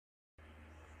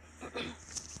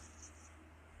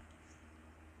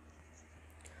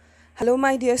Hello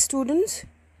my dear students.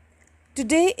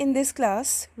 Today in this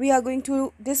class we are going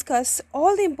to discuss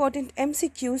all the important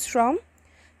MCQs from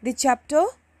the chapter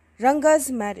Ranga's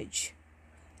marriage.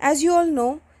 As you all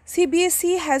know,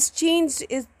 Cbse has changed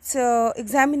its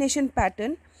examination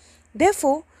pattern.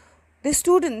 Therefore, the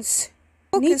students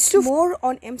focus more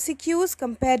on MCQs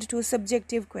compared to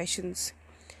subjective questions.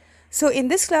 So in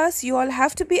this class you all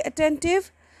have to be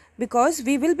attentive because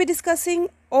we will be discussing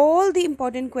all the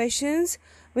important questions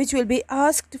which will be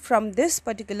asked from this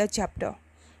particular chapter.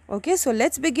 Okay, so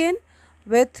let's begin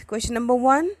with question number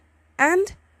 1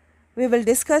 and we will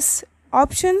discuss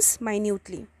options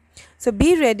minutely. So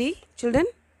be ready, children.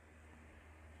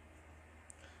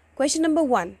 Question number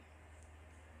 1.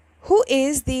 Who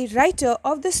is the writer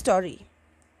of the story?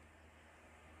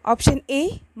 Option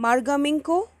A, Marga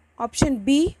Minko. Option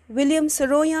B, William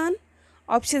Saroyan.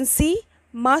 Option C,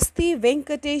 Masti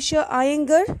Venkatesha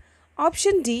Iyengar.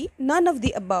 Option D, none of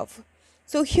the above.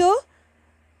 So here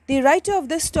the writer of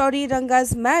the story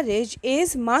Ranga's marriage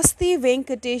is Masti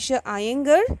Venkatesha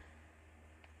Iyengar,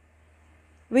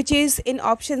 which is in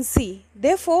option C.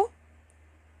 Therefore,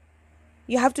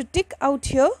 you have to tick out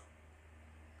here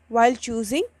while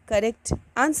choosing correct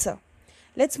answer.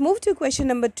 Let's move to question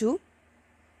number 2.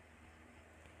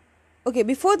 Okay,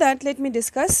 before that let me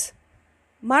discuss.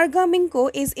 Marga Minko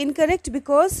is incorrect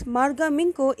because Marga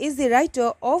Minko is the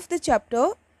writer of the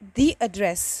chapter The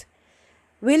Address.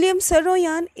 William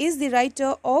Saroyan is the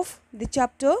writer of the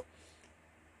chapter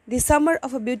The Summer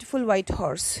of a Beautiful White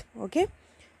Horse. Okay.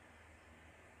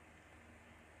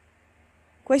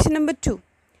 Question number 2.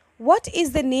 What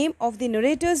is the name of the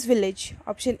narrator's village?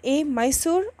 Option A,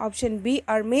 Mysore. Option B,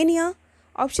 Armenia.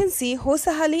 Option C,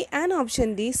 Hosahali. And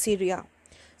option D, Syria.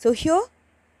 So here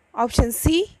option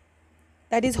C,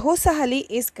 that is Hosahali,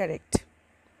 is correct.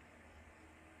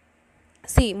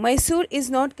 See, Mysore is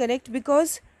not correct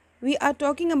because we are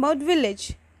talking about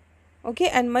village. Okay,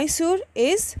 and Mysore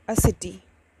is a city.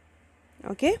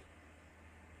 Okay.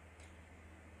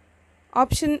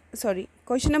 Question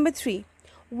number 3.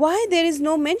 Why there is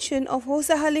no mention of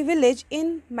Hosahali village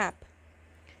in map?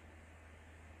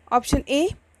 Option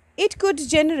A, it could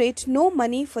generate no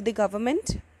money for the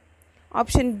government.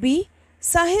 Option B,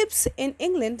 Sahibs in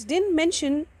England didn't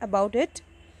mention about it.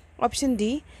 Option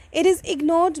D, it is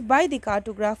ignored by the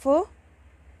cartographer.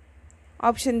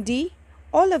 Option D,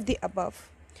 all of the above.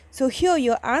 So here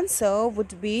your answer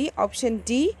would be option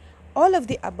D, all of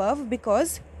the above,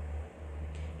 because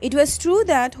it was true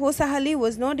that Hosahali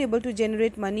was not able to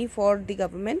generate money for the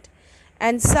government,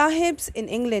 and Sahibs in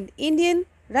England, Indian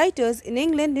writers in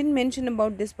England, didn't mention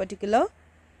about this particular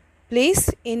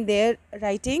place in their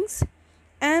writings,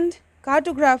 and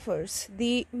cartographers,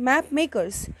 the map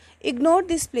makers, ignored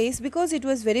this place because it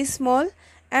was very small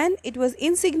and it was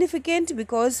insignificant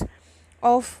because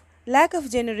of lack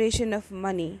of generation of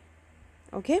money.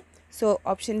 Okay, so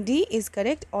option D is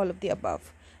correct, all of the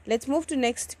above. Let's move to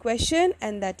next question,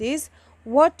 and that is,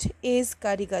 what is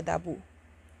Karigadabu?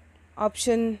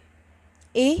 Option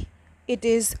A, it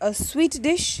is a sweet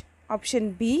dish.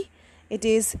 Option B, it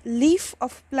is leaf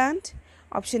of plant.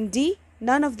 Option D,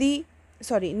 name of the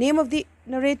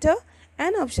narrator.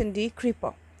 And option D,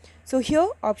 creeper. So here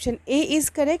option A is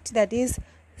correct, that is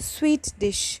sweet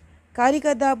dish.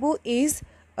 Karigadabu is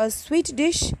a sweet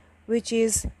dish which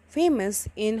is famous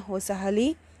in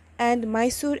Hosahali and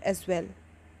Mysore as well.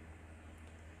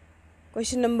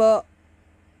 Question number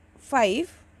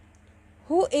 5.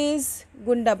 Who is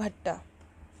Gunda Bhatta?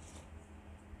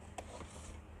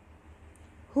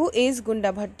 Who is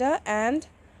Gunda Bhatta? And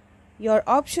your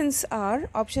options are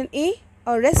option A,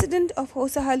 a resident of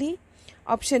Hosahali.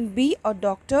 Option B, a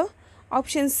doctor.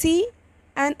 Option C,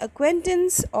 an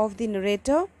acquaintance of the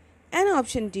narrator. And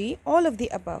option D, all of the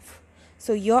above.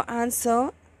 So your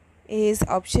answer is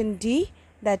option D,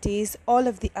 that is all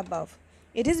of the above.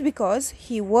 It is because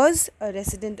he was a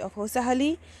resident of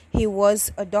Hosahali, he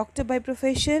was a doctor by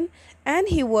profession, and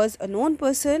he was a known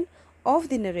person of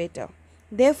the narrator.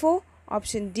 Therefore,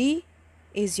 option D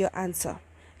is your answer.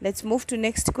 Let's move to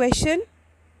next question.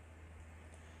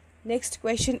 Next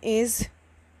question is,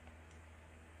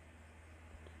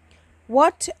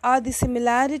 what are the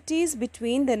similarities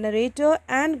between the narrator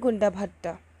and Gunda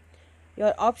Bhatta?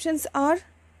 Your options are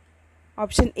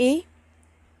option A,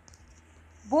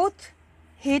 both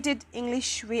hated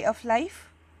English way of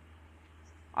life.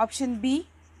 Option B,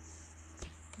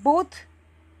 both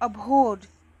abhorred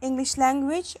English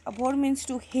language. Abhor means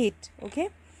to hate. Okay.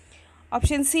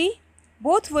 Option C,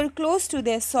 both were close to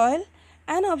their soil.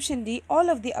 And option D, all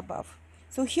of the above.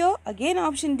 So here again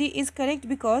option D is correct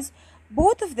because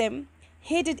both of them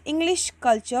hated English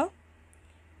culture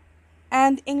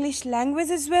and English language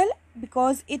as well,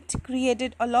 because it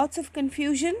created a lots of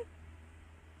confusion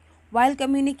while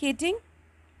communicating.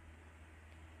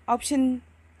 Option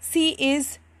C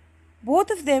is both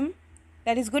of them,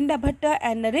 that is Gunda Bhatta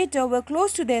and narrator, were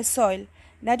close to their soil.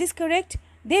 That is correct.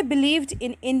 They believed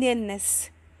in Indianness.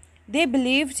 They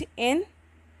believed in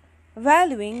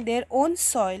valuing their own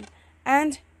soil,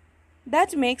 and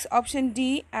that makes option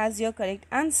D as your correct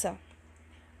answer.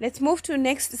 Let's move to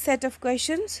next set of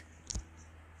questions.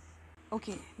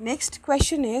 Okay, next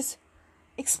question is,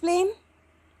 explain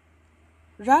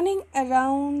running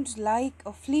around like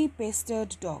a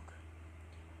flea-pasted dog.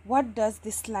 What does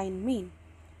this line mean?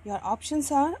 Your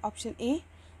options are option A,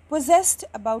 possessed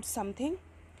about something,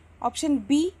 option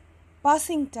B,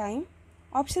 passing time,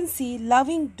 option C,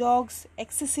 loving dogs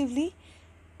excessively,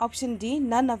 option D,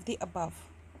 none of the above.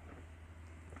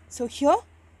 So here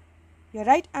your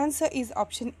right answer is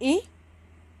option A,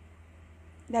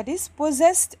 that is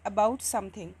possessed about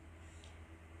something,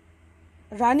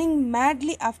 running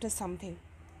madly after something,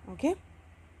 okay,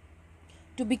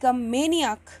 to become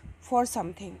maniac for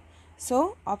something.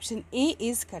 So option A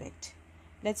is correct.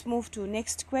 Let's move to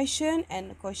next question,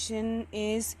 and the question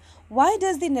is, why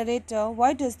does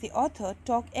the author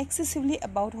talk excessively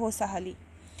about Hosahali?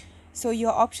 So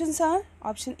your options are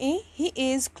option A, he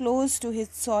is close to his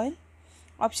soil,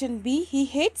 option B, he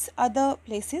hates other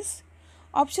places,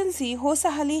 option C,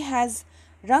 Hosahali has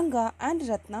Ranga and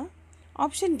Ratna,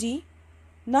 option D,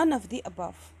 none of the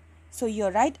above. So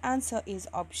your right answer is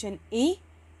option A,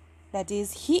 that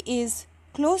is he is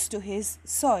close to his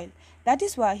soil. That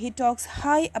is why he talks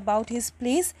high about his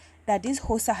place, that is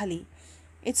Hosahali.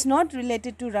 It's not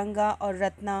related to Ranga or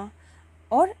Ratna,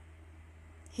 or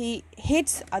he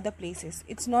hates other places.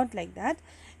 It's not like that.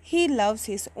 He loves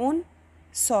his own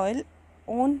soil,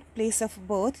 own place of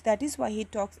birth. That is why he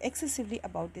talks excessively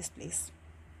about this place.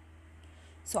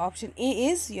 So option A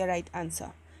is your right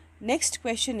answer. Next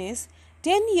question is,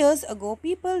 10 years ago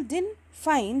people didn't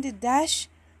find dash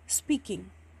speaking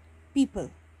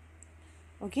people.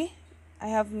 Okay, I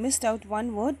have missed out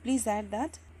one word, please add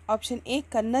that. Option A,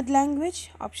 Kannada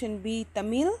language, option B,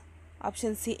 Tamil,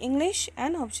 option C, English,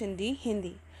 and option D,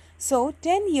 Hindi. So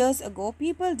 10 years ago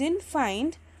people didn't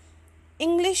find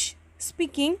English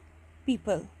speaking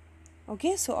people.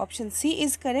 Okay, so option C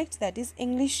is correct, that is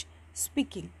English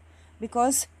speaking,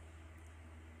 because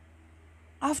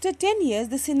after 10 years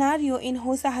the scenario in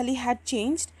Hosahali had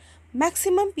changed.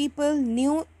 Maximum people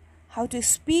knew how to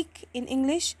speak in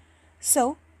English.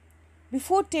 So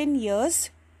before 10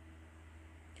 years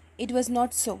it was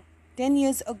not so. 10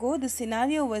 years ago the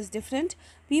scenario was different.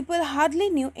 People hardly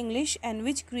knew English, and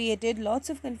which created lots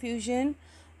of confusion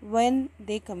when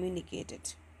they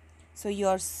communicated. So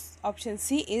your option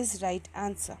C is right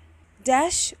answer.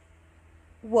 Dash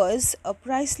was a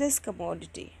priceless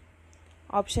commodity.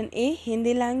 Option A,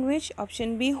 Hindi language,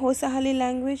 option B, Hosahali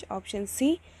language, option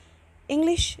C,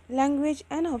 English language,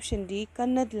 and option D,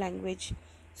 Kannada language.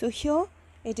 So here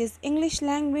it is English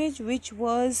language which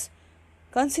was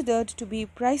considered to be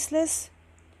priceless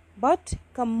but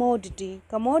commodity.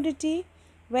 Commodity,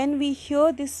 when we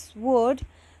hear this word,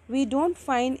 we don't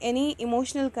find any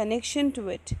emotional connection to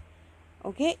it.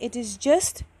 Okay, it is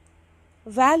just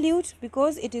valued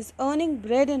because it is earning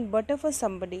bread and butter for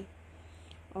somebody.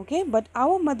 Okay, but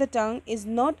our mother tongue is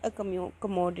not a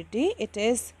commodity. It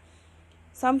is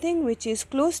something which is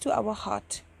close to our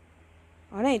heart.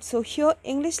 Alright, so here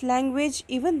English language,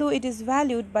 even though it is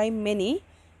valued by many,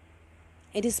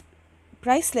 it is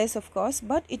priceless of course,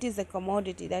 but it is a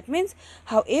commodity. That means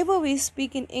however we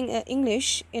speak in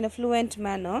English in a fluent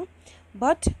manner,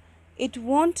 but it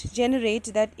won't generate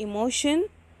that emotion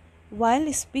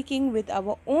while speaking with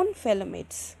our own fellow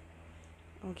mates.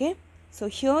 Okay, so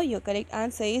here your correct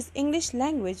answer is English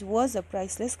language was a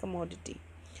priceless commodity.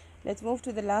 Let's move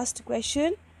to the last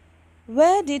question.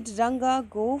 Where did Ranga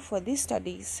go for the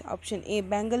studies? Option A,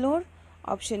 Bangalore,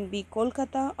 option B,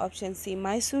 Kolkata, option C,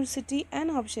 Mysore city,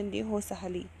 and option D,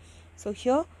 Hosahali. So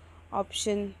here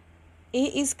option A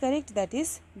is correct, that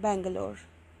is Bangalore.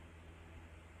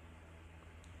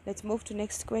 Let's move to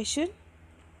next question.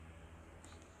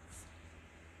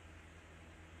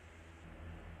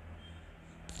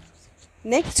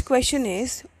 Next question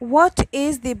is, what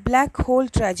is the black hole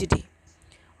tragedy?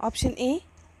 Option A,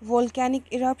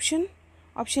 volcanic eruption,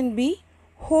 option B,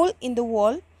 hole in the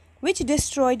wall which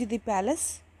destroyed the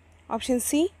palace, option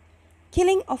C,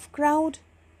 killing of crowd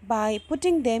by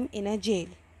putting them in a jail,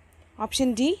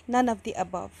 option D, none of the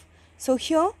above. So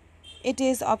here it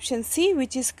is option C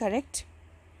which is correct,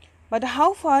 but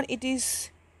how far it is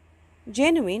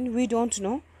genuine we don't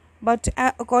know. but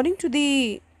according to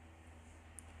the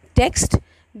text,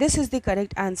 this is the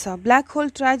correct answer. Black hole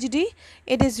tragedy,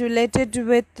 it is related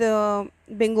with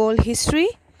Bengal history,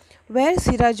 where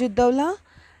Sirajuddaulah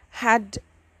had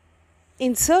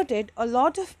inserted a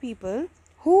lot of people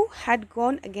who had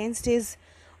gone against his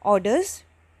orders.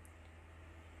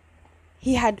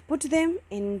 He had put them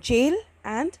in jail,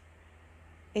 and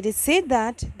it is said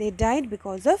that they died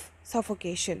because of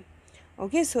suffocation.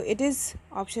 Okay, so it is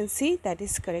option C that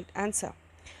is correct answer.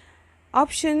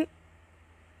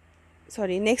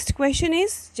 Next question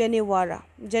is Janewara.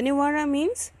 Janewara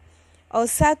means a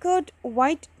sacred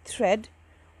white thread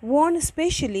worn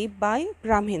specially by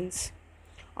Brahmins.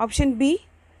 Option B,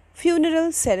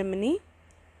 funeral ceremony.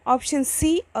 Option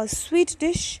C, a sweet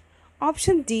dish.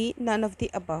 Option D, none of the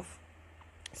above.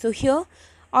 So here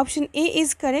option A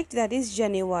is correct, that is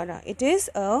Janewara. It is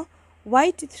a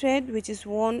white thread which is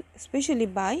worn specially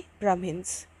by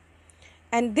Brahmins,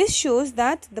 and this shows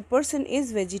that the person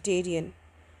is vegetarian.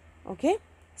 Okay,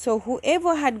 so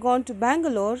whoever had gone to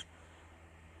Bangalore,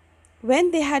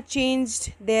 when they had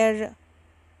changed their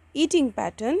eating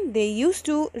pattern, they used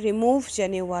to remove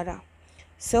Janewara.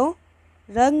 So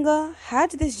Ranga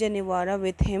had this Janewara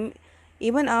with him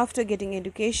even after getting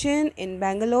education in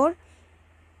Bangalore,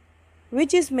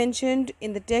 which is mentioned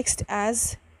in the text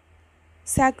as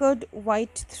sacred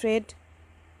white thread,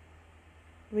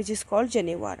 which is called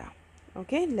Janewara.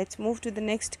 Okay, let's move to the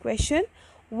next question.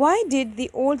 Why did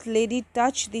the old lady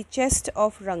touch the chest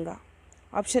of Ranga?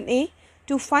 Option A,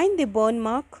 to find the burn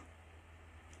mark.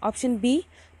 Option B,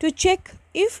 to check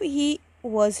if he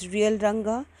was real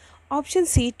Ranga. Option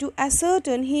C, to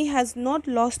ascertain he has not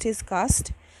lost his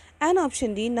caste. And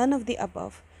option D, none of the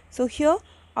above. So here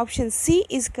option C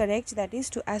is correct, that is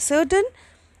to ascertain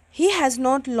he has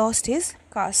not lost his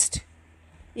caste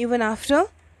even after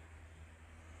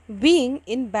being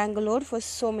in Bangalore for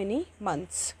so many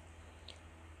months.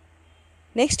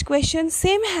 Next question,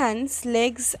 same hands,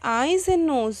 legs, eyes and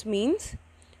nose means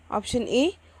option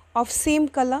A, of same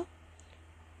color.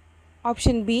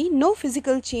 Option B, no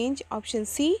physical change. Option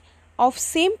C, of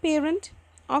same parent.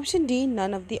 Option D,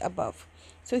 none of the above.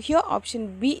 So here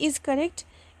option B is correct.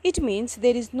 It means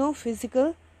there is no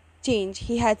physical change.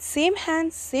 He had same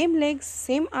hands, same legs,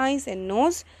 same eyes and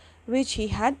nose which he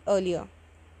had earlier.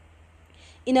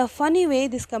 In a funny way,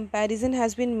 this comparison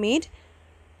has been made.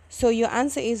 So your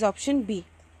answer is option B.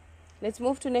 Let's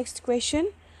move to next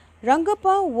question.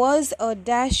 Rangappa was a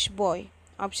dash boy.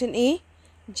 Option A,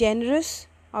 generous.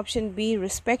 Option B,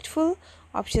 respectful.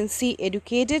 Option C,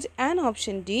 educated. And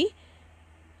option D,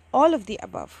 all of the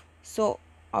above. So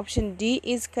option D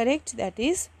is correct, that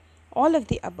is all of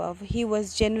the above. He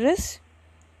was generous.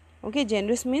 Okay,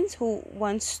 generous means who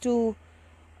wants to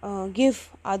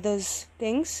give others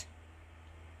things.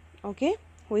 Okay,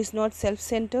 who is not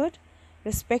self-centered.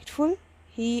 Respectful,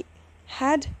 he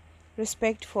had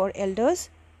respect for elders,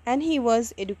 and he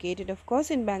was educated, of course,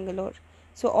 in Bangalore.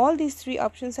 So all these three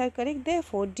options are correct,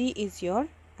 therefore D is your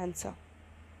answer.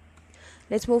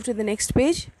 Let's move to the next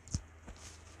page.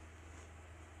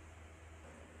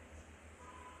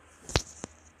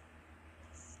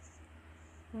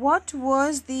 What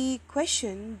was the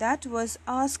question that was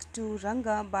asked to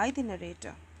Ranga by the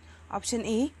narrator? Option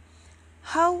A,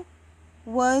 how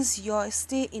was your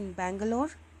stay in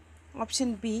Bangalore?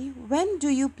 Option B, when do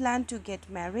you plan to get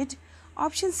married?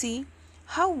 Option C,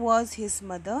 how was his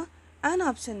mother? And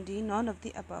option D, none of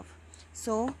the above.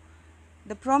 So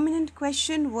the prominent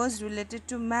question was related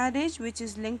to marriage, which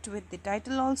is linked with the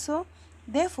title also.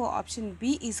 Therefore option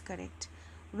B is correct.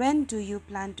 When do you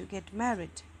plan to get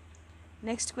married?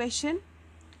 Next question,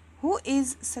 who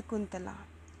is Sakuntala?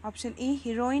 Option A,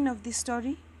 heroine of the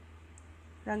story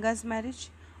Ranga's marriage.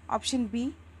 Option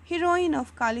B, heroine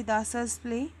of Kalidasa's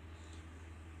play.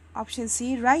 Option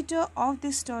C, writer of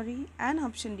this story. And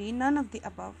option D, none of the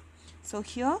above. So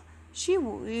here she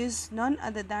is none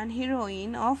other than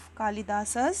heroine of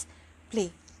Kalidasa's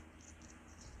play.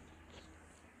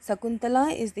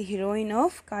 Sakuntala is the heroine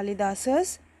of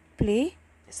Kalidasa's play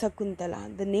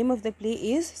Sakuntala. The name of the play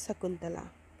is Sakuntala.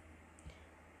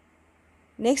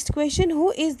 Next question,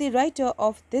 who is the writer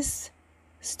of this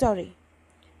story?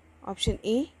 Option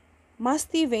A,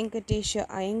 Masti Venkatesha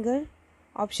Iyengar.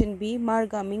 Option B,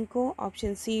 Marga Minko.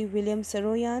 Option C, William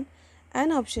Saroyan.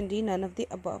 And option D, none of the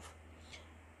above.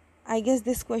 I guess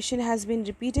this question has been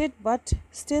repeated, but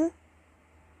still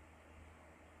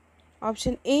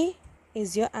option A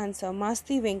is your answer.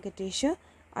 Masti Venkatesha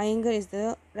Iyengar is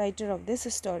the writer of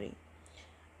this story.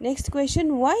 Next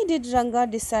question, why did Ranga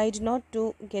decide not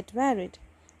to get married?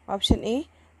 Option A,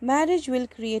 marriage will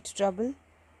create trouble.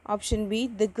 Option B,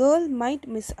 the girl might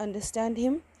misunderstand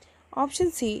him.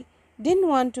 Option C, didn't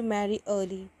want to marry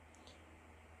early?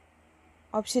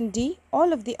 Option D,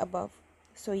 all of the above.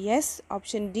 So yes,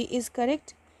 option D is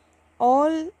correct.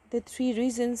 All the three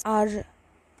reasons are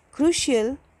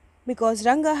crucial because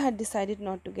Ranga had decided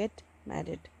not to get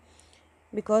married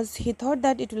because he thought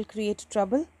that it will create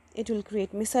trouble, it will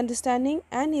create misunderstanding,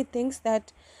 and he thinks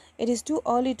that it is too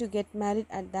early to get married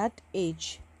at that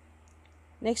age.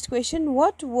 Next question,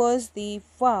 what was the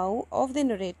vow of the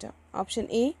narrator? Option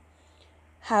A,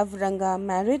 have Ranga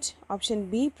married. Option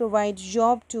B, provide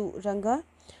job to Ranga.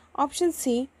 Option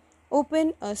C,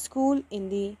 open a school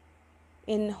in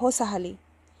Hosahali.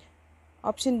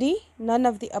 Option D, none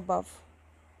of the above.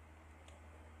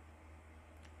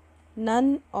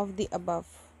 None of the above.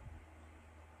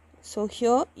 So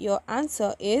here your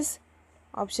answer is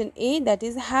option A, that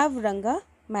is have Ranga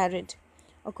married.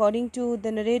 According to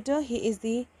the narrator, he is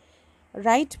the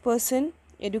right person,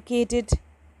 educated,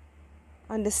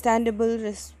 understandable,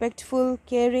 respectful,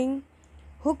 caring,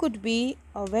 who could be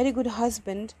a very good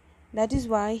husband. That is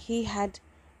why he had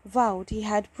vowed, he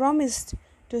had promised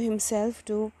to himself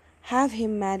to have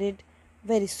him married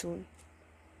very soon.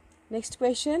 Next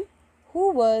question,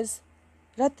 who was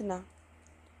Ratna?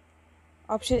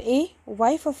 Option A,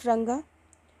 wife of Ranga.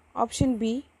 Option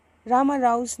B, Rama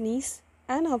Rao's niece.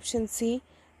 And option C,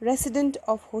 resident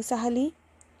of Hosahali.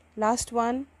 Last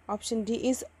one, option D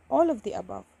is all of the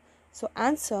above. So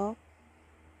answer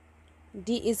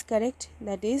D is correct,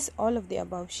 that is all of the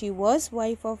above. She was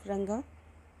wife of Ranga,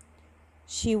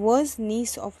 she was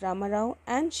niece of Rama Rao,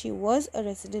 and she was a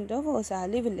resident of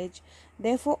Hosahali village.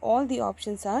 Therefore all the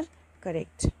options are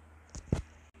correct.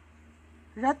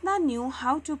 Ratna knew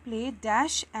how to play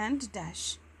dash and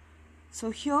dash.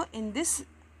 So here in this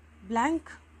blank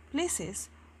places,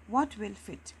 what will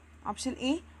fit? Option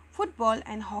A, football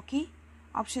and hockey.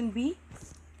 Option B,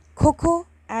 kho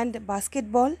and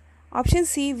basketball. Option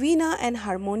C, veena and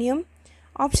harmonium.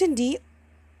 Option D,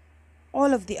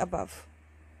 all of the above.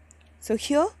 So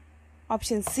here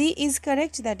option C is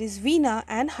correct, that is veena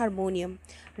and harmonium.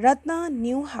 Ratna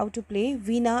knew how to play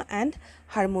veena and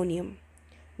harmonium.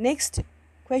 Next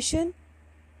question,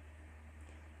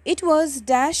 it was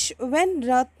dash when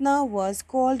Ratna was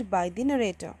called by the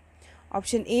narrator.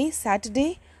 Option A,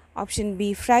 Saturday. Option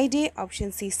B, Friday.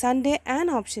 Option C, Sunday. And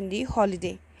option D,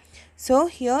 holiday. So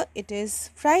here it is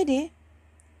Friday.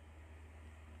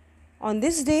 On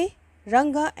this day,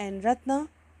 Ranga and Ratna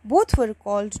both were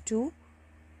called to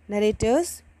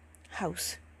narrator's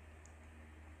house.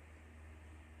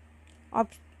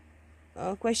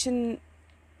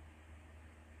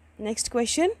 Next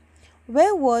question,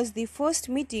 where was the first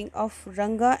meeting of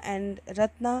Ranga and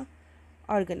Ratna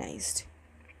organized?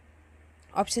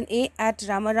 Option A, at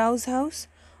Rama Rao's house.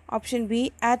 Option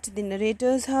B, at the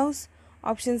narrator's house.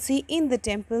 Option C, in the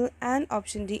temple. And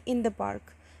option D, in the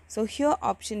park. So here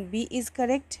option B is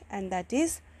correct, and that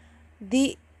is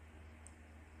the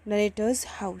narrator's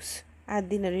house, at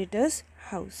the narrator's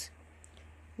house.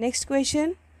 Next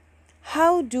question,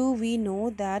 how do we know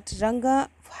that Ranga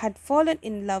had fallen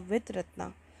in love with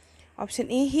Ratna?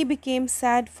 Option A, he became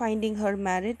sad finding her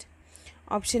married.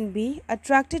 Option B,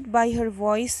 attracted by her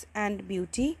voice and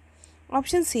beauty.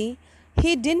 Option C,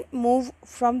 he didn't move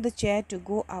from the chair to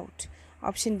go out.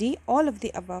 Option D, all of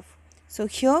the above. So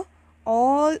here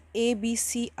all A, B,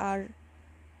 C are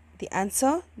the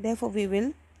answer. Therefore we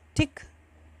will tick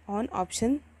on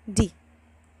option D,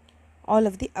 all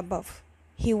of the above.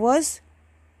 He was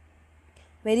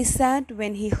very sad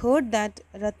when he heard that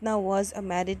Ratna was a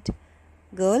married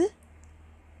girl,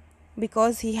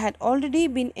 because he had already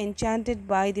been enchanted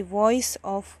by the voice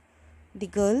of the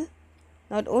girl.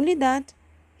 Not only that,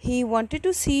 he wanted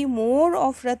to see more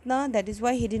of Ratna, that is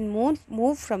why he didn't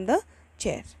move from the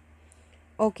chair.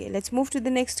 Okay, let's move to the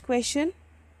next question.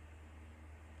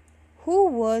 Who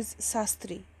was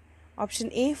Shastri?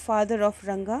 Option A, father of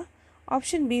Ranga.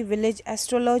 Option B, village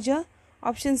astrologer.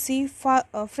 Option C,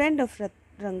 friend of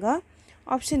Ranga.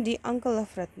 Option D, uncle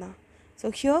of Ratna. So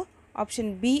here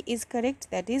option B is correct,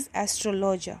 that is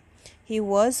astrologer. He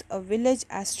was a village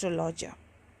astrologer.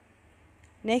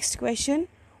 Next question,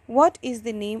 what is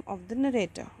the name of the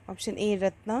narrator? Option A,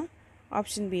 Ratna.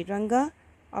 Option B, Ranga.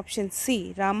 Option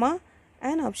C, Rama.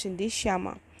 And option D,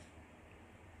 Shyama.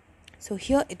 So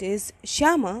here it is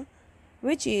Shyama,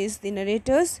 which is the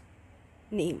narrator's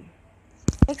name.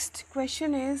 Next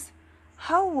question is,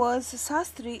 how was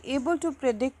Shastri able to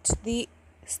predict the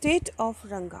state of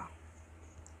Ranga?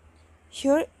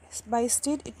 Here by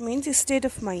state it means a state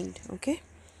of mind. Okay.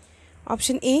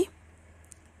 Option A,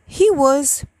 he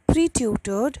was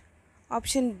pre-tutored.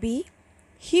 Option B,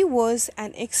 he was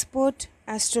an expert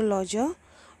astrologer.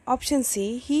 Option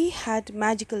C, he had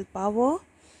magical power.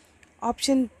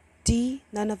 Option D,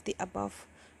 none of the above.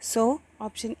 So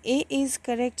option A is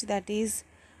correct, that is,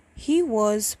 he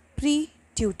was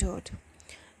pre-tutored.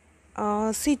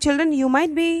 See children, you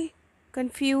might be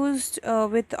confused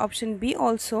with option B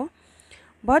also,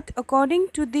 but according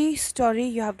to the story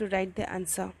you have to write the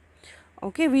answer.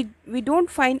 Okay, we don't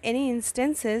find any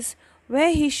instances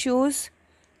where he shows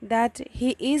that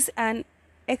he is an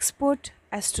expert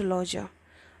astrologer.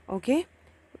 Okay,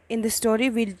 in the story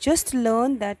we'll just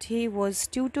learn that he was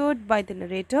tutored by the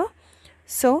narrator,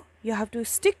 so you have to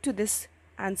stick to this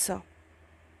answer.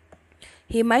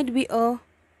 He might be a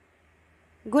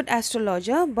good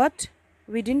astrologer, but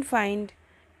we didn't find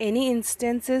any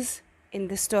instances in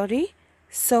the story,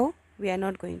 so we are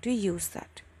not going to use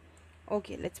that.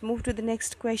 Okay, let's move to the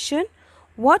next question.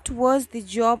 What was the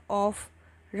job of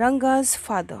Ranga's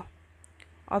father?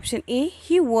 Option A,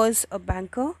 he was a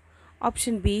banker.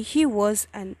 Option B, he was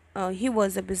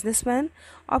a businessman.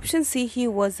 Option C, he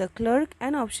was a clerk,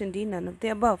 and option D, none of the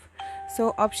above.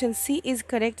 So option C is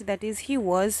correct, that is, he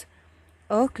was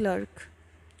a clerk.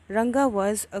 Ranga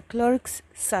was a clerk's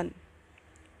son.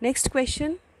 Next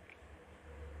question.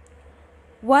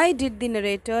 Why did the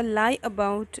narrator lie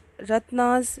about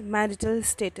Ratna's marital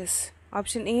status?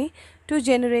 Option A, to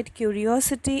generate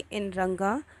curiosity in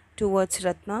Ranga towards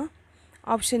Ratna.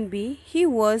 Option B, he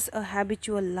was a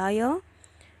habitual liar.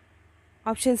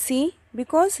 Option C,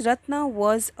 because Ratna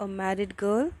was a married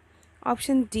girl.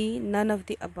 Option D, none of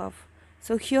the above.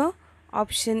 So here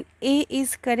option A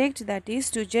is correct, that is,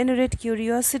 to generate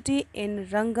curiosity in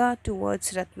Ranga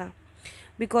towards Ratna.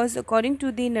 Because according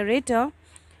to the narrator,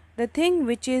 the thing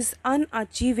which is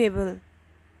unachievable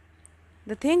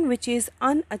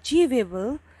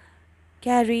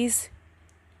carries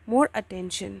more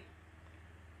attention.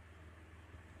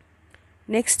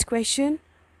 Next question.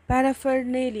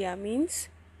 Paraphernalia means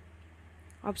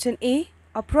option A,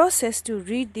 a process to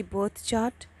read the birth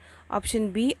chart.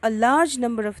 Option B, a large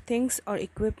number of things or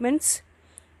equipments.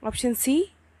 Option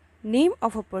C, name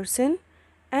of a person.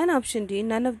 And option D,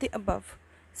 none of the above.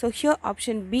 So here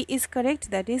option B is correct,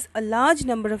 that is, a large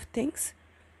number of things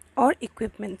or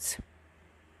equipments.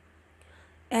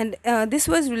 And this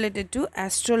was related to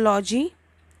astrology.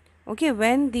 Okay,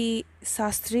 when the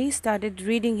Shastri started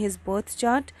reading his birth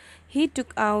chart, he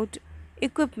took out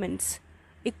equipments.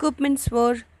 Equipments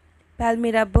were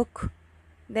Palmyra book,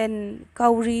 then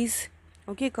cowries.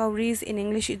 Okay, cowries in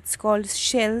English it's called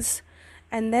shells,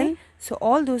 and then so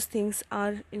all those things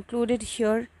are included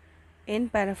here in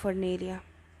paraphernalia.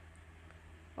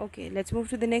 Okay, let's move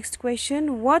to the next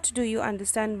question. What do you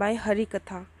understand by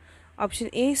Harikatha? Option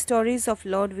A, stories of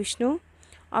Lord Vishnu.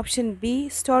 Option B,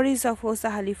 stories of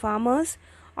Hosahali farmers.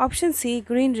 Option C,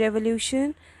 Green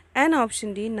Revolution. And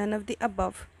option D, none of the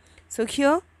above. So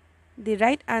here the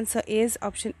right answer is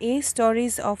option A,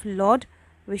 stories of Lord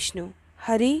Vishnu,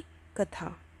 Hari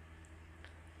Katha.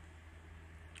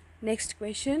 Next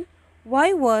question.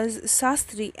 Why was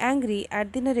Shastri angry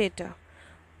at the narrator?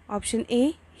 Option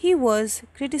A, he was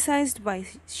criticized by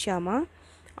Shyama.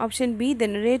 Option B, the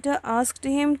narrator asked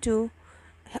him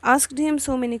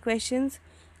so many questions.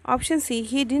 Option C,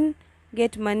 he didn't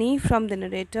get money from the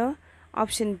narrator.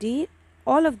 Option D,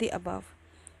 all of the above.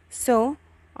 So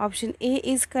option A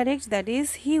is correct, that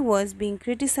is, he was being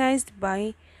criticized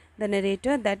by the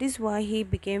narrator, that is why he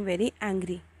became very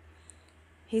angry.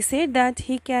 He said that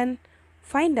he can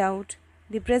find out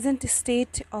the present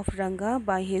state of Ranga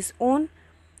by his own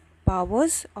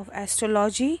powers of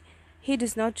astrology. He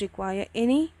does not require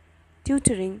any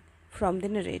tutoring from the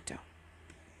narrator.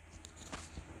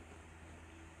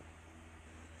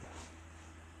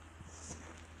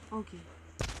 Okay.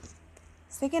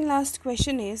 Second last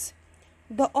question is,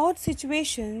 the odd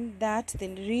situation that the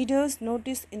readers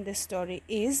notice in the story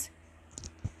is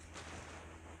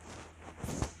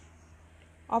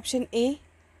option A,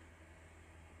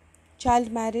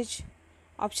 child marriage.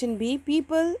 Option B,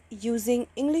 people using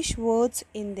English words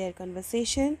in their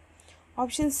conversation.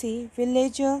 Option C,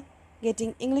 villager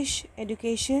getting English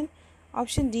education.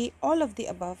 Option D, all of the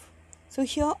above. So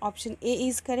here option A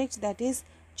is correct, that is,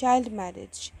 child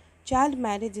marriage. Child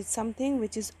marriage is something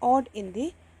which is odd in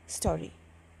the story,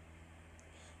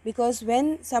 because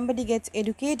when somebody gets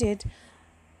educated,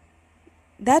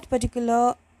 that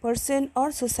particular person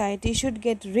or society should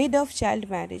get rid of child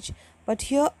marriage. But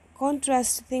here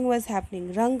contrast thing was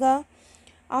happening. Ranga,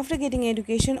 after getting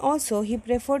education also, he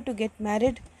preferred to get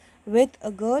married with a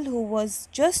girl who was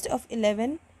just of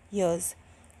 11 years.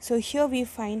 So here we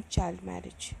find child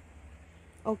marriage.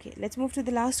 Okay, let's move to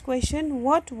the last question.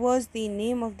 What was the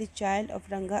name of the child of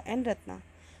Ranga and Ratna?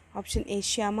 Option A,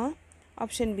 Shyama.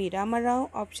 Option B,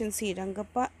 Ramarao. Option C,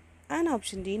 Rangappa. And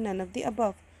option D, none of the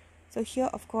above. So here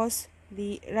of course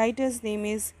the writer's name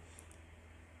is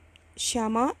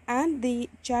Shyama and the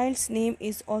child's name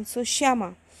is also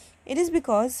Shyama. It is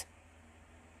because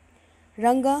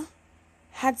Ranga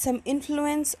had some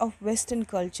influence of Western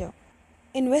culture.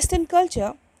 In Western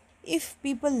culture, if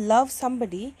people love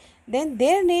somebody, then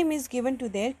their name is given to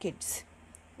their kids.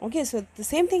 Okay, so the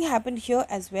same thing happened here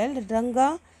as well.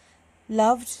 Ranga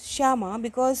loved Shyama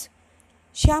because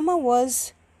Shyama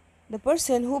was the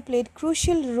person who played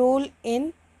crucial role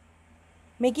in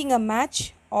making a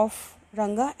match of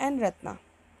Ranga and Ratna.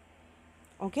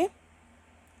 Okay,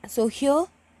 so here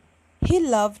he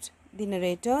loved the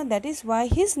narrator, that is why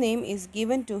his name is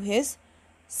given to his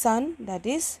son, that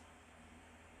is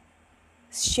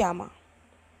Shyama.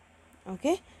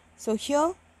 Okay, so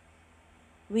here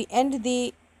we end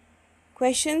the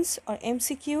questions or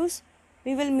MCQs.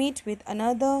 We will meet with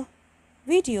another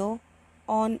video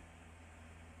on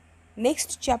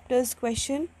next chapter's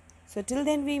question. So till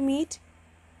then we meet.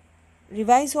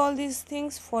 Revise all these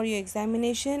things for your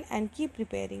examination and keep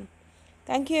preparing.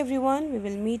 Thank you everyone. We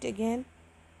will meet again.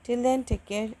 Till then, take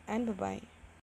care and bye-bye.